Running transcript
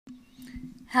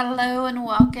Hello and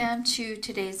welcome to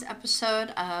today's episode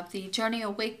of the Journey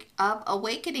of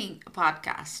Awakening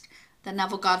podcast, the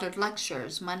Neville Goddard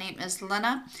Lectures. My name is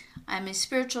Lena. I'm a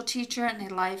spiritual teacher and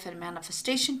a life and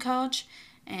manifestation coach.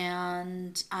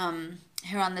 And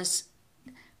here on this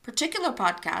particular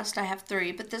podcast, I have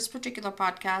three, but this particular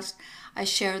podcast, I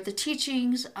share the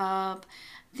teachings of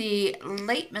the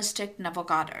late mystic Neville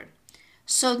Goddard.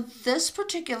 So this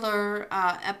particular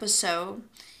episode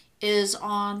is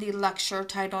on the lecture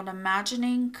titled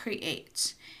Imagining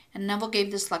Creates, and Neville gave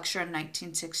this lecture in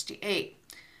 1968.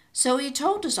 So he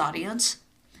told his audience,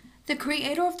 the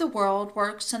creator of the world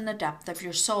works in the depth of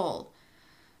your soul,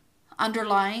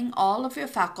 underlying all of your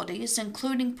faculties,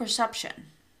 including perception,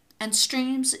 and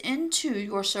streams into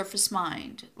your surface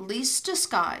mind, least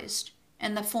disguised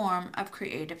in the form of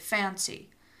creative fancy.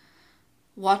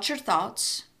 Watch your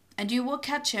thoughts, and you will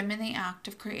catch him in the act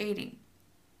of creating.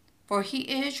 For he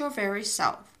is your very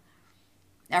self.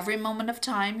 Every moment of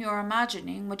time you are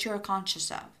imagining what you are conscious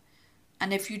of.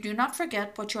 And if you do not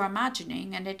forget what you are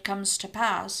imagining and it comes to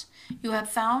pass, you have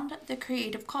found the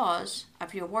creative cause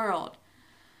of your world.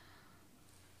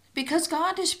 Because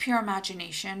God is pure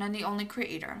imagination and the only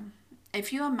creator,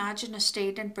 if you imagine a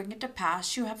state and bring it to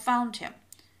pass, you have found him.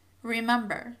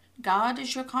 Remember, God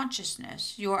is your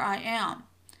consciousness, your I am.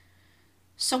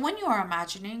 So when you are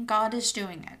imagining, God is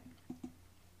doing it.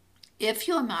 If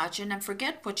you imagine and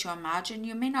forget what you imagine,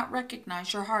 you may not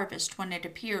recognize your harvest when it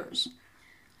appears.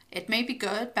 It may be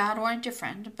good, bad, or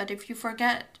indifferent, but if you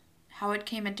forget how it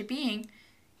came into being,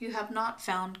 you have not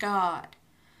found God.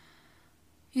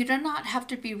 You do not have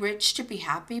to be rich to be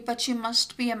happy, but you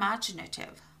must be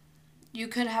imaginative. You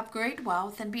could have great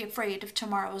wealth and be afraid of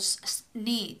tomorrow's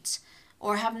needs,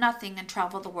 or have nothing and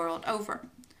travel the world over.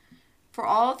 For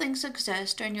all things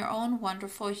exist in your own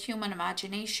wonderful human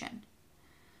imagination.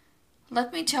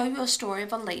 Let me tell you a story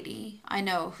of a lady I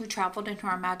know who traveled in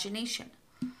her imagination.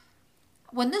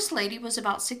 When this lady was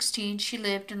about 16, she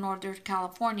lived in Northern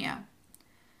California.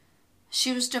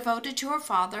 She was devoted to her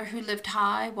father, who lived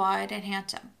high, wide, and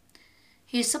handsome.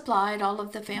 He supplied all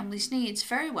of the family's needs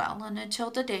very well, and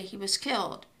until the day he was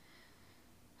killed.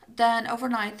 Then,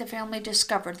 overnight, the family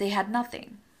discovered they had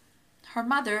nothing. Her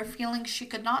mother, feeling she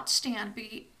could not stand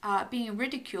being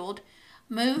ridiculed,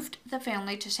 moved the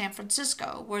family to San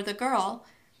Francisco, where the girl,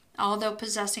 although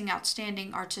possessing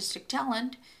outstanding artistic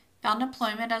talent, found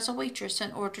employment as a waitress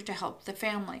in order to help the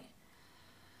family.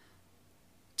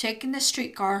 Taking the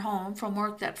streetcar home from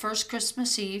work that first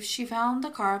Christmas Eve, she found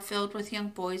the car filled with young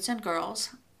boys and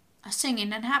girls,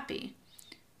 singing and happy,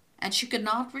 and she could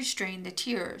not restrain the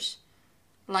tears.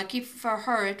 Lucky for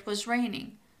her, it was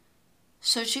raining,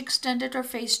 so she extended her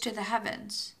face to the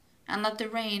heavens and let the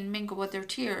rain mingle with her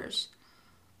tears.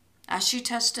 As she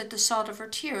tested the salt of her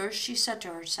tears, she said to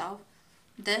herself,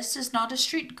 "This is not a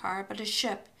streetcar, but a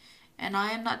ship, and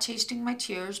I am not tasting my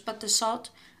tears, but the salt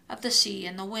of the sea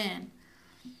and the wind."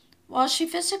 While she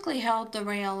physically held the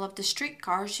rail of the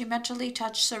streetcar, she mentally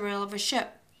touched the rail of a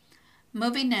ship,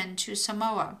 moving into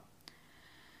Samoa.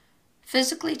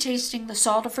 Physically tasting the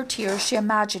salt of her tears, she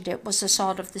imagined it was the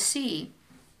salt of the sea.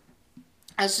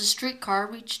 As the streetcar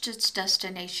reached its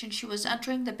destination, she was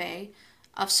entering the bay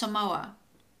of Samoa.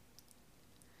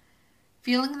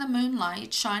 Feeling the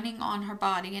moonlight shining on her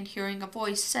body and hearing a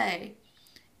voice say,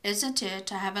 "Isn't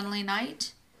it a heavenly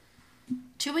night?"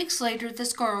 2 weeks later,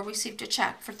 this girl received a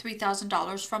check for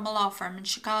 $3,000 from a law firm in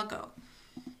Chicago.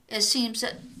 It seems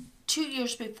that 2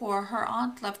 years before, her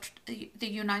aunt left the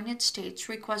United States,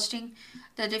 requesting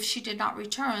that if she did not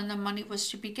return, the money was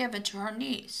to be given to her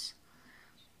niece.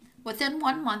 Within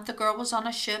 1 month, the girl was on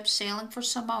a ship sailing for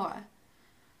Samoa.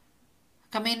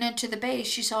 Coming into the bay,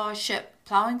 she saw a ship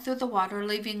plowing through the water,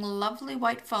 leaving lovely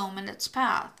white foam in its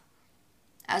path.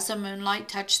 As the moonlight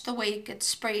touched the wake, its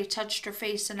spray touched her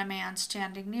face, and a man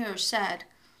standing near said,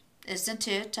 "Isn't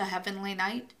it a heavenly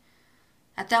night?"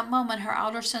 At that moment, her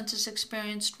outer senses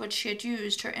experienced what she had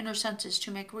used her inner senses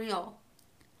to make real.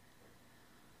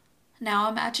 Now,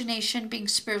 imagination, being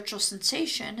spiritual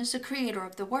sensation, is the creator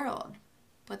of the world.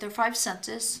 With her 5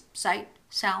 senses, sight,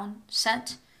 sound,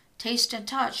 scent, taste, and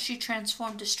touch, she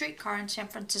transformed a streetcar in San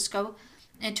Francisco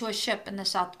into a ship in the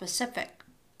South Pacific.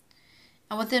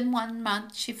 And within 1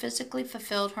 month, she physically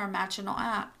fulfilled her imaginal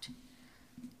act.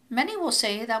 Many will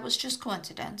say that was just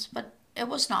coincidence, but it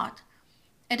was not.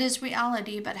 It is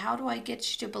reality, but how do I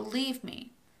get you to believe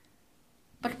me?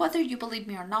 But whether you believe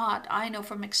me or not, I know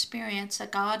from experience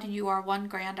that God and you are one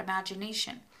grand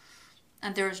imagination,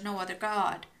 and there is no other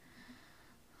God.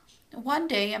 One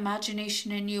day,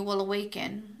 imagination in you will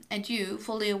awaken, and you,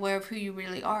 fully aware of who you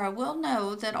really are, will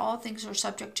know that all things are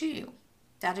subject to you.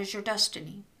 That is your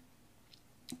destiny.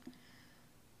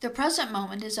 The present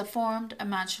moment is a formed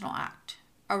imaginal act.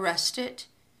 Arrest it,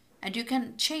 and you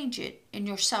can change it in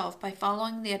yourself by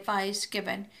following the advice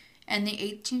given in the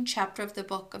 18th chapter of the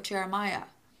book of Jeremiah.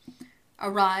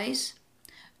 Arise,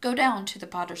 go down to the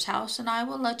potter's house, and I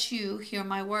will let you hear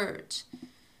my words.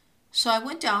 So I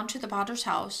went down to the potter's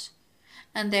house,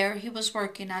 and there he was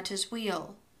working at his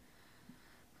wheel.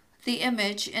 The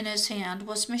image in his hand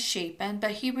was misshapen,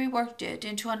 but he reworked it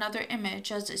into another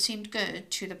image as it seemed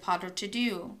good to the potter to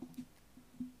do.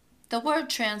 The word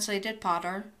translated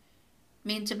potter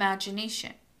means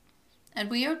imagination, and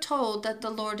we are told that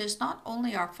the Lord is not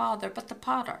only our Father, but the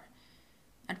potter,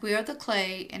 and we are the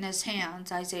clay in his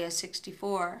hands, Isaiah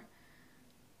 64.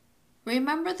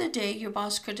 Remember the day your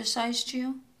boss criticized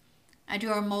you, and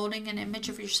you are molding an image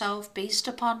of yourself based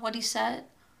upon what he said?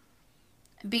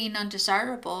 Being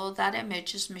undesirable, that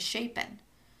image is misshapen.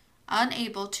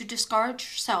 Unable to discard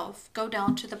yourself, go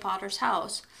down to the potter's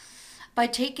house by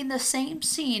taking the same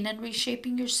scene and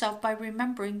reshaping yourself by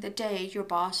remembering the day your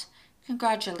boss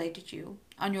congratulated you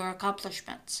on your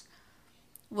accomplishments.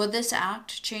 Will this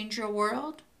act change your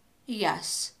world?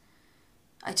 Yes.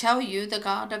 I tell you, the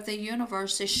God of the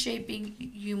universe is shaping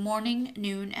you morning,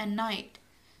 noon, and night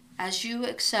as you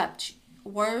accept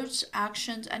words,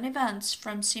 actions, and events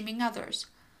from seeming others.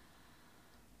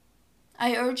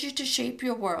 I urge you to shape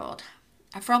your world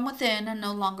from within and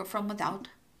no longer from without.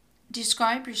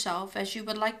 Describe yourself as you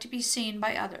would like to be seen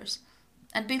by others,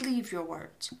 and believe your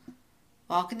words.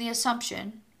 Walk in the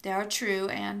assumption they are true,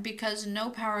 and because no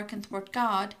power can thwart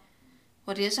God,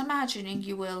 what he is imagining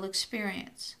you will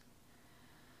experience.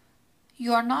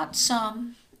 You are not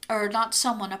someone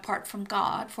apart from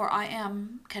God, for I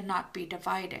am cannot be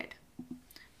divided.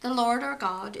 The Lord our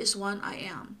God is one I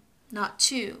am, not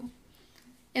two.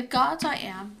 If God's I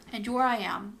am and your I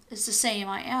am is the same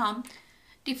I am,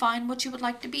 define what you would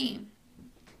like to be.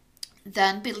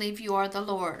 Then believe you are the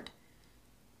Lord.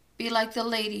 Be like the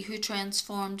lady who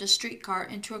transformed a streetcar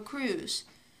into a cruise.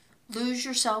 Lose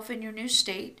yourself in your new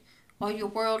state, while your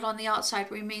world on the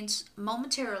outside remains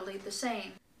momentarily the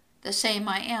same. The same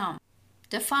I am.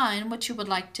 Define what you would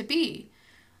like to be.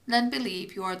 Then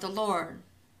believe you are the Lord.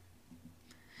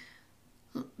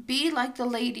 Be like the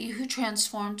lady who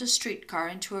transformed a streetcar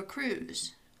into a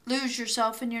cruise. Lose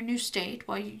yourself in your new state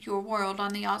while your world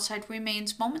on the outside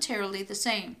remains momentarily the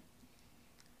same.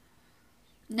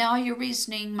 Now your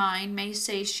reasoning mind may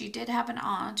say she did have an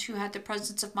aunt who had the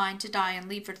presence of mind to die and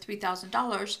leave her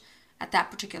 $3,000 at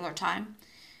that particular time.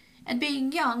 And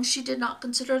being young, she did not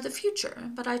consider the future.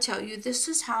 But I tell you, this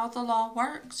is how the law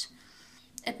works.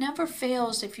 It never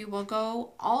fails if you will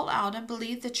go all out and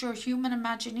believe that your human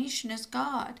imagination is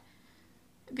God.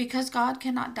 Because God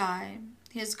cannot die,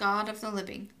 he is God of the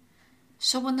living.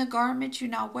 So when the garment you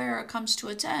now wear comes to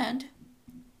its end,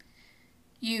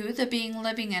 you, the being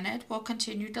living in it, will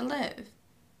continue to live.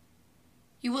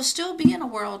 You will still be in a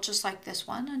world just like this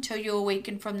one until you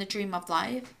awaken from the dream of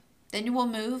life. Then you will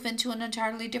move into an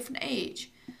entirely different age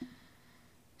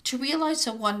to realize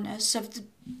the oneness of the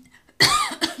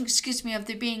of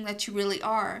the being that you really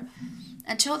are.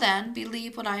 Until then,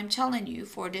 believe what I am telling you,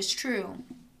 for it is true.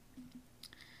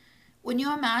 When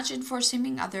you imagine for a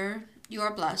seeming other, you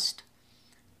are blessed,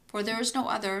 for there is no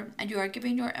other, and you are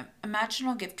giving your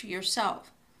imaginal gift to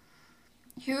yourself.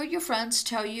 Hear your friends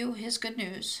tell you his good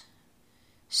news.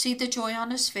 See the joy on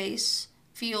his face,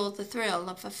 feel the thrill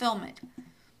of fulfillment,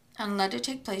 and let it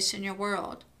take place in your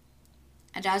world.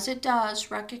 And as it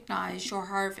does, recognize your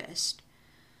harvest.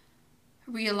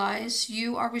 Realize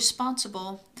you are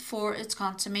responsible for its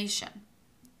consummation.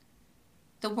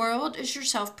 The world is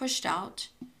yourself pushed out.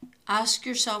 Ask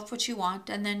yourself what you want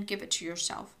and then give it to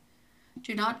yourself.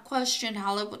 Do not question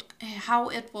how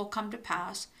it will come to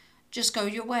pass. Just go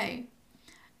your way,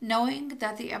 knowing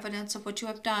that the evidence of what you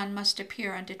have done must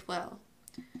appear, and it will.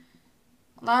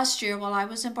 Last year, while I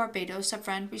was in Barbados, a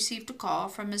friend received a call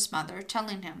from his mother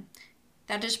telling him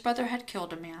that his brother had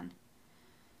killed a man.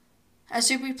 As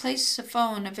he replaced the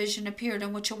phone, a vision appeared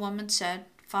in which a woman said,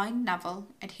 "Find Neville,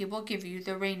 and he will give you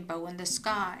the rainbow in the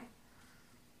sky."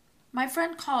 My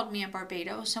friend called me in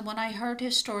Barbados, and when I heard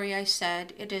his story, I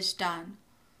said, "It is done.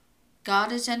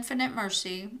 God is infinite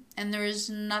mercy, and there is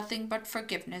nothing but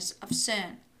forgiveness of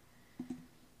sin.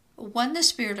 When the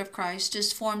Spirit of Christ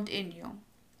is formed in you,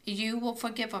 you will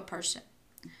forgive a person,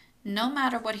 no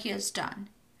matter what he has done.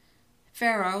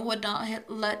 Pharaoh would not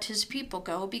let his people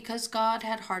go because God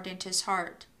had hardened his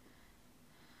heart.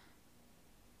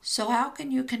 So how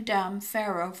can you condemn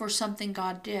Pharaoh for something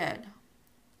God did?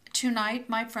 Tonight,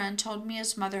 my friend told me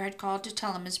his mother had called to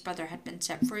tell him his brother had been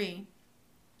set free.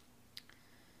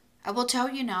 I will tell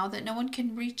you now that no one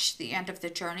can reach the end of the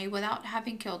journey without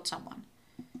having killed someone.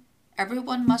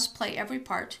 Everyone must play every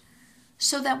part,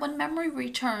 so that when memory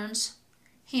returns,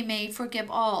 he may forgive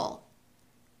all.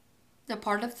 The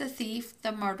part of the thief,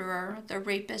 the murderer, the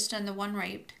rapist, and the one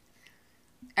raped.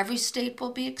 Every state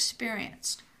will be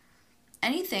experienced.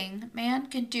 Anything man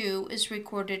can do is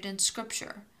recorded in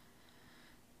Scripture.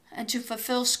 And to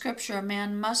fulfill Scripture,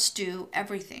 man must do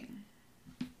everything.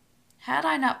 Had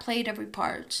I not played every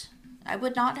part, I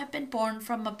would not have been born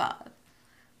from above.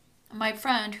 My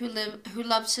friend, who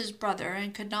loves his brother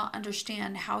and could not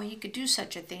understand how he could do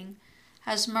such a thing,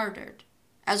 has murdered,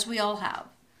 as we all have.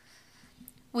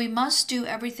 We must do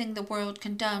everything the world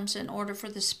condemns in order for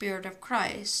the Spirit of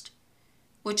Christ,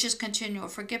 which is continual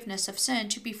forgiveness of sin,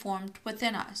 to be formed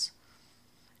within us.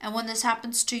 And when this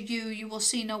happens to you, you will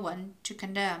see no one to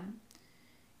condemn.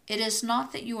 It is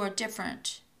not that you are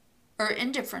different or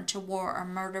indifferent to war or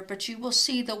murder, but you will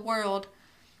see the world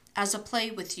as a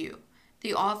play with you,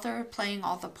 the author playing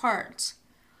all the parts.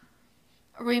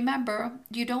 Remember,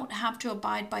 you don't have to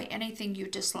abide by anything you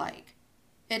dislike.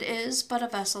 It is but a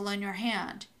vessel in your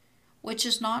hand, which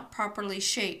is not properly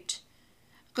shaped.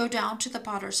 Go down to the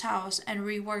potter's house and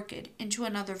rework it into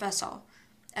another vessel,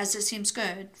 as it seems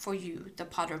good for you, the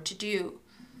potter, to do.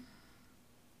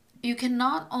 You can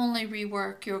not only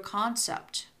rework your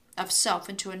concept of self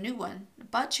into a new one,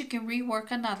 but you can rework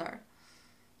another.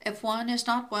 If one is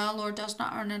not well or does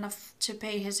not earn enough to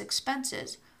pay his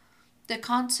expenses, the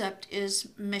concept is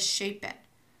misshapen.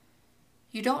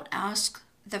 You don't ask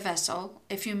the vessel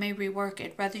if you may rework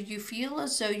it. Rather, you feel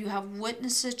as though you have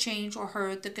witnessed a change or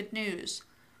heard the good news.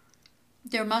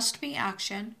 There must be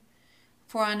action,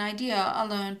 for an idea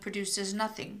alone produces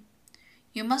nothing.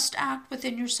 You must act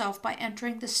within yourself by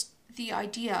entering the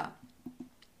idea.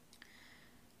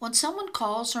 When someone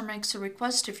calls or makes a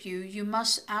request of you, you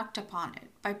must act upon it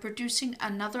by producing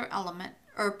another element,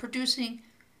 or producing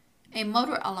a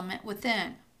motor element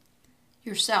within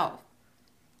yourself.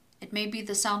 It may be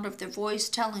the sound of their voice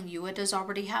telling you it has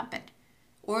already happened,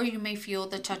 or you may feel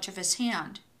the touch of his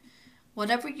hand.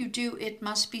 Whatever you do, it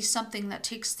must be something that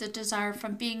takes the desire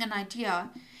from being an idea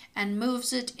and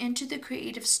moves it into the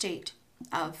creative state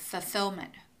of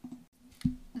fulfillment.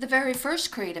 The very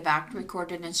first creative act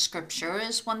recorded in Scripture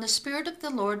is when the Spirit of the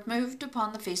Lord moved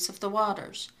upon the face of the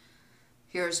waters.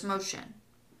 Here is motion.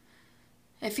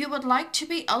 If you would like to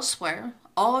be elsewhere,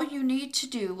 all you need to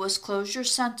do was close your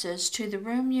senses to the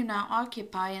room you now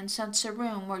occupy and sense a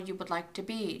room where you would like to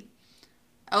be.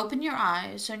 Open your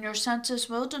eyes, and your senses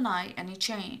will deny any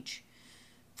change,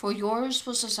 for yours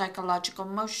was a psychological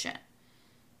motion.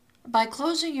 By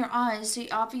closing your eyes,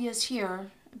 the obvious here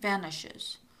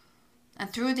vanishes, and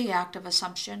through the act of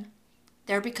assumption,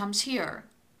 there becomes here.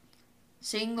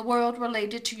 Seeing the world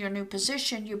related to your new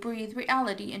position, you breathe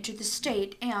reality into the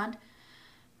state, and,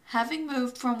 having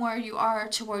moved from where you are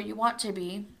to where you want to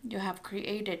be, you have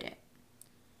created it.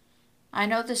 I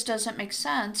know this doesn't make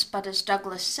sense, but as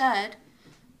Douglas said,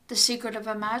 the secret of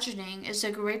imagining is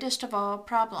the greatest of all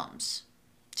problems,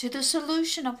 to the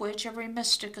solution of which every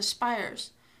mystic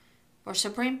aspires. For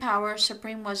supreme power,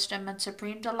 supreme wisdom, and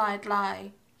supreme delight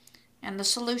lie in the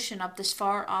solution of this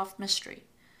far-off mystery.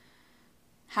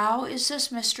 How is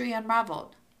this mystery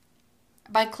unraveled?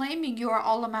 By claiming you are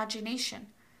all imagination,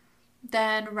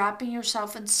 then wrapping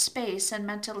yourself in space and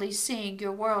mentally seeing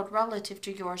your world relative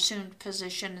to your assumed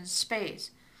position in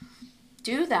space.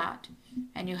 Do that,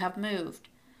 and you have moved.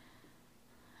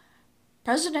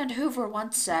 President Hoover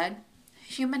once said,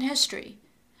 "Human history,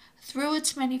 through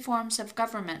its many forms of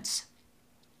governments,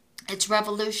 its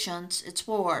revolutions, its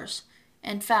wars,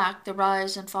 in fact, the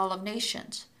rise and fall of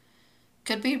nations,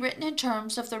 could be written in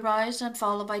terms of the rise and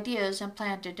fall of ideas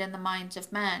implanted in the minds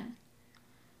of men."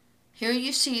 Here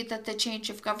you see that the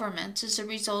change of governments is a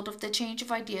result of the change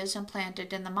of ideas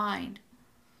implanted in the mind.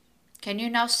 Can you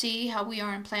now see how we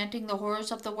are implanting the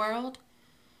horrors of the world?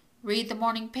 Read the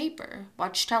morning paper,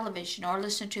 watch television, or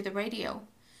listen to the radio,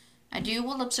 and you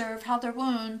will observe how their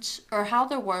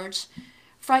words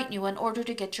frighten you in order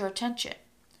to get your attention.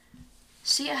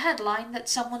 See a headline that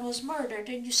someone was murdered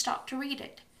and you stop to read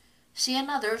it. See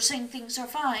another saying things are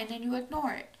fine and you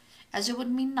ignore it, as it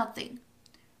would mean nothing.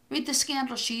 Read the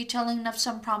scandal sheet telling of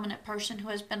some prominent person who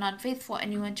has been unfaithful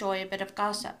and you enjoy a bit of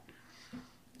gossip.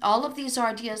 All of these are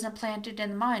ideas implanted in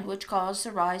the mind which cause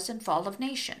the rise and fall of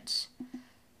nations.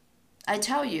 I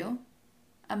tell you,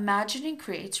 imagining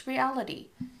creates reality.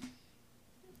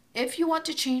 If you want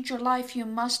to change your life, you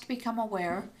must become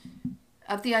aware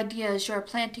of the ideas you are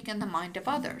planting in the mind of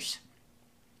others.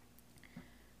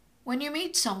 When you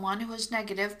meet someone who is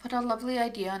negative, put a lovely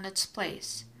idea in its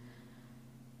place.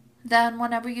 Then,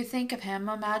 whenever you think of him,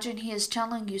 imagine he is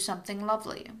telling you something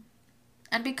lovely.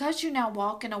 And because you now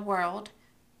walk in a world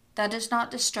that is not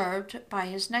disturbed by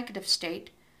his negative state.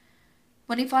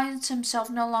 When he finds himself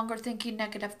no longer thinking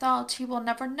negative thoughts, he will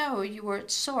never know you were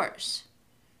its source.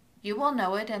 You will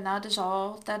know it, and that is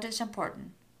all that is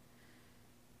important.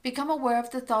 Become aware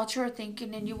of the thoughts you are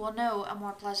thinking, and you will know a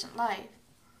more pleasant life.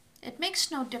 It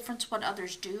makes no difference what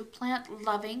others do. Plant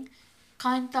loving,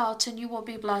 kind thoughts, and you will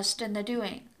be blessed in the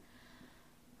doing.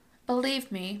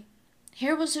 Believe me,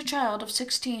 here was a child of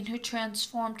 16 who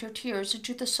transformed her tears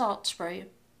into the salt spray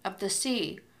of the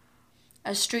sea,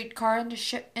 a streetcar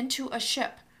into a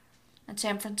ship, and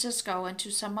San Francisco into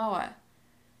Samoa.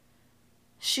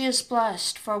 She is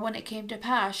blessed, for when it came to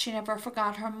pass, she never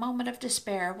forgot her moment of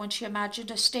despair when she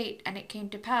imagined a state and it came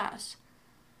to pass.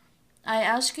 I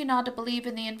ask you not to believe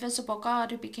in the invisible God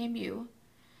who became you.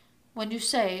 When you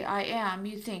say, I am,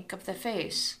 you think of the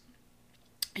face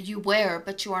you wear,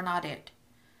 but you are not it.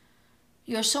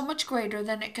 You are so much greater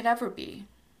than it could ever be.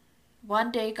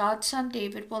 One day God's son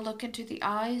David will look into the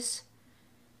eyes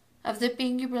of the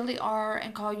being you really are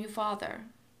and call you Father.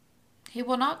 He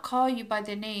will not call you by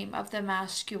the name of the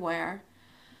mask you wear,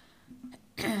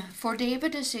 for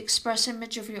David is the express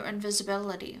image of your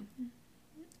invisibility,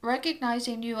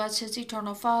 recognizing you as his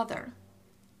eternal Father.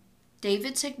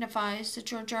 David signifies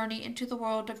that your journey into the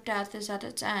world of death is at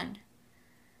its end,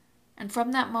 and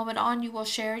from that moment on you will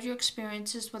share your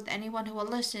experiences with anyone who will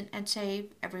listen and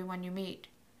save everyone you meet.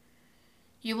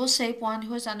 You will save one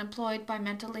who is unemployed by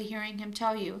mentally hearing him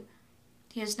tell you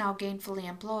he is now gainfully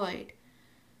employed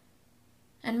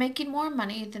and making more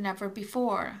money than ever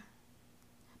before.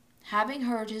 Having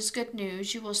heard his good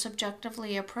news, you will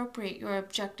subjectively appropriate your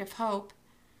objective hope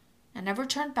and never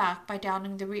turn back by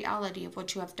doubting the reality of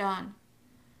what you have done.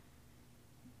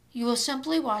 You will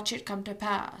simply watch it come to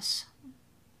pass.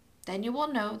 Then you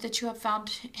will know that you have found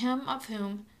him of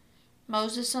whom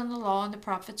Moses and the law and the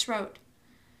prophets wrote,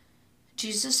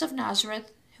 Jesus of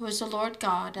Nazareth, who is the Lord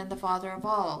God and the Father of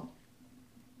all.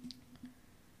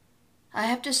 I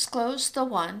have disclosed the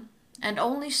one and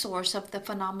only source of the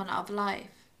phenomena of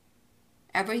life.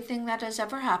 Everything that has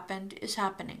ever happened is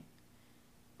happening,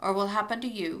 or will happen to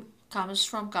you, comes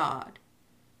from God,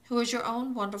 who is your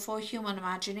own wonderful human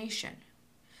imagination.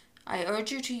 I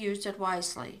urge you to use it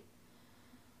wisely.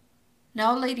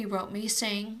 Now a lady wrote me,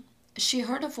 saying she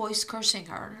heard a voice cursing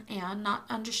her, and, not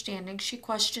understanding, she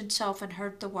questioned self and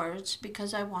heard the words,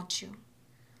 because I want you.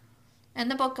 In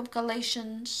the book of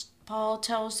Galatians, Paul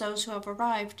tells those who have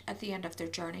arrived at the end of their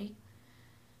journey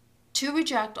to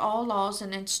reject all laws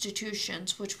and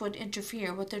institutions which would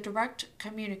interfere with their direct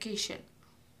communication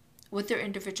with their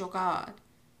individual God.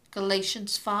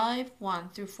 Galatians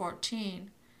 5:1-14.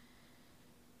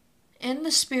 In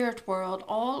the spirit world,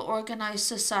 all organized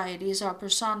societies are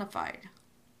personified.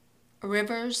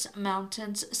 Rivers,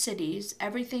 mountains, cities,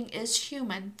 everything is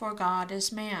human, for God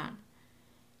is man.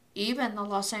 Even the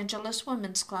Los Angeles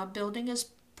Women's Club building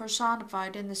is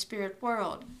personified in the spirit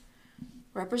world,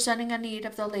 representing a need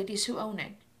of the ladies who own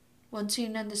it. When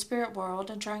seen in the spirit world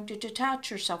and trying to detach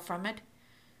yourself from it,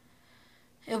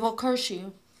 it will curse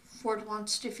you, for it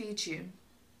wants to feed you.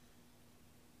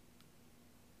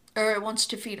 Or it wants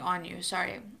to feed on you,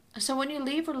 So when you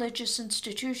leave religious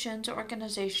institutions,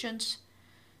 organizations,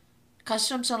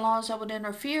 customs and laws that would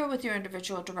interfere with your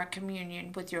individual direct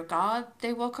communion with your God,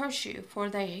 they will curse you, for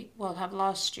they will have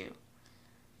lost you.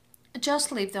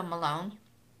 Just leave them alone.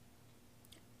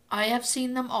 I have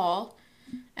seen them all,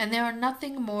 and they are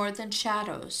nothing more than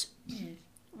shadows.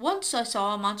 Once I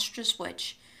saw a monstrous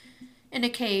witch in a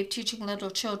cave teaching little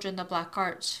children the black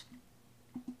arts.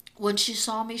 When she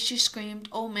saw me, she screamed,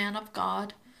 "O man of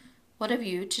God, what have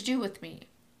you to do with me?"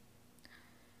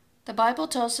 The Bible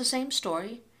tells the same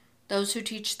story. Those who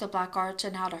teach the black arts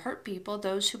and how to hurt people,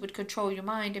 those who would control your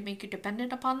mind and make you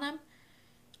dependent upon them,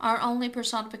 are only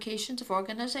personifications of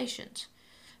organizations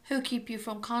who keep you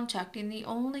from contacting the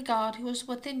only God who is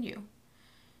within you.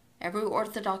 Every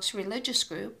Orthodox religious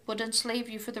group would enslave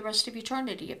you for the rest of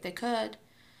eternity if they could.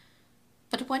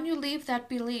 But when you leave that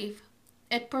belief,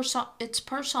 its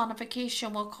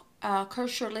personification will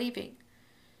curse your leaving,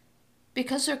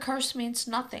 because their curse means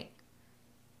nothing.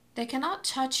 They cannot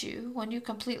touch you when you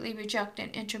completely reject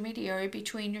an intermediary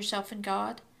between yourself and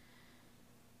God.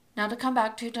 Now to come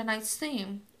back to tonight's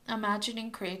theme,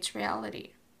 imagining creates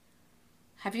reality.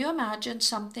 Have you imagined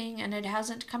something and it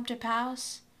hasn't come to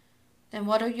pass? Then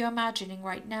what are you imagining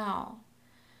right now?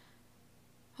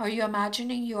 Are you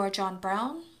imagining you are John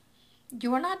Brown?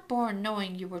 You were not born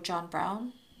knowing you were John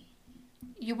Brown.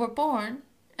 You were born,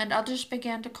 and others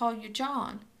began to call you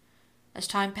John. As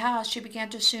time passed, you began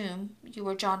to assume you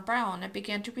were John Brown and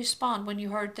began to respond when you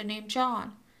heard the name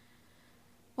John.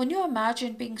 When you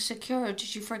imagined being secure,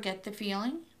 did you forget the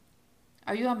feeling?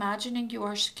 Are you imagining you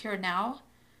are secure now?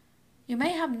 You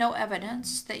may have no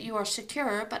evidence that you are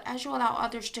secure, but as you allow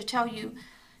others to tell you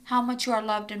how much you are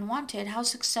loved and wanted, how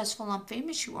successful and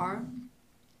famous you are,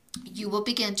 you will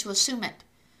begin to assume it.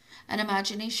 And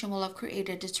imagination will have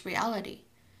created its reality.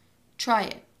 Try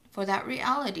it. For that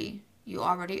reality, you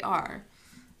already are.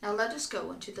 Now let us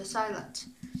go into the silence.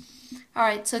 All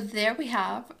right, so there we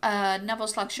have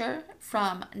Neville's lecture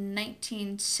from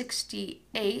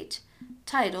 1968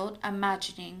 titled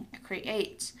Imagining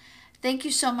Creates. Thank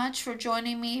you so much for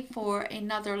joining me for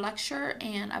another lecture,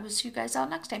 and I will see you guys out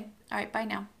next time. All right, bye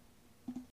now.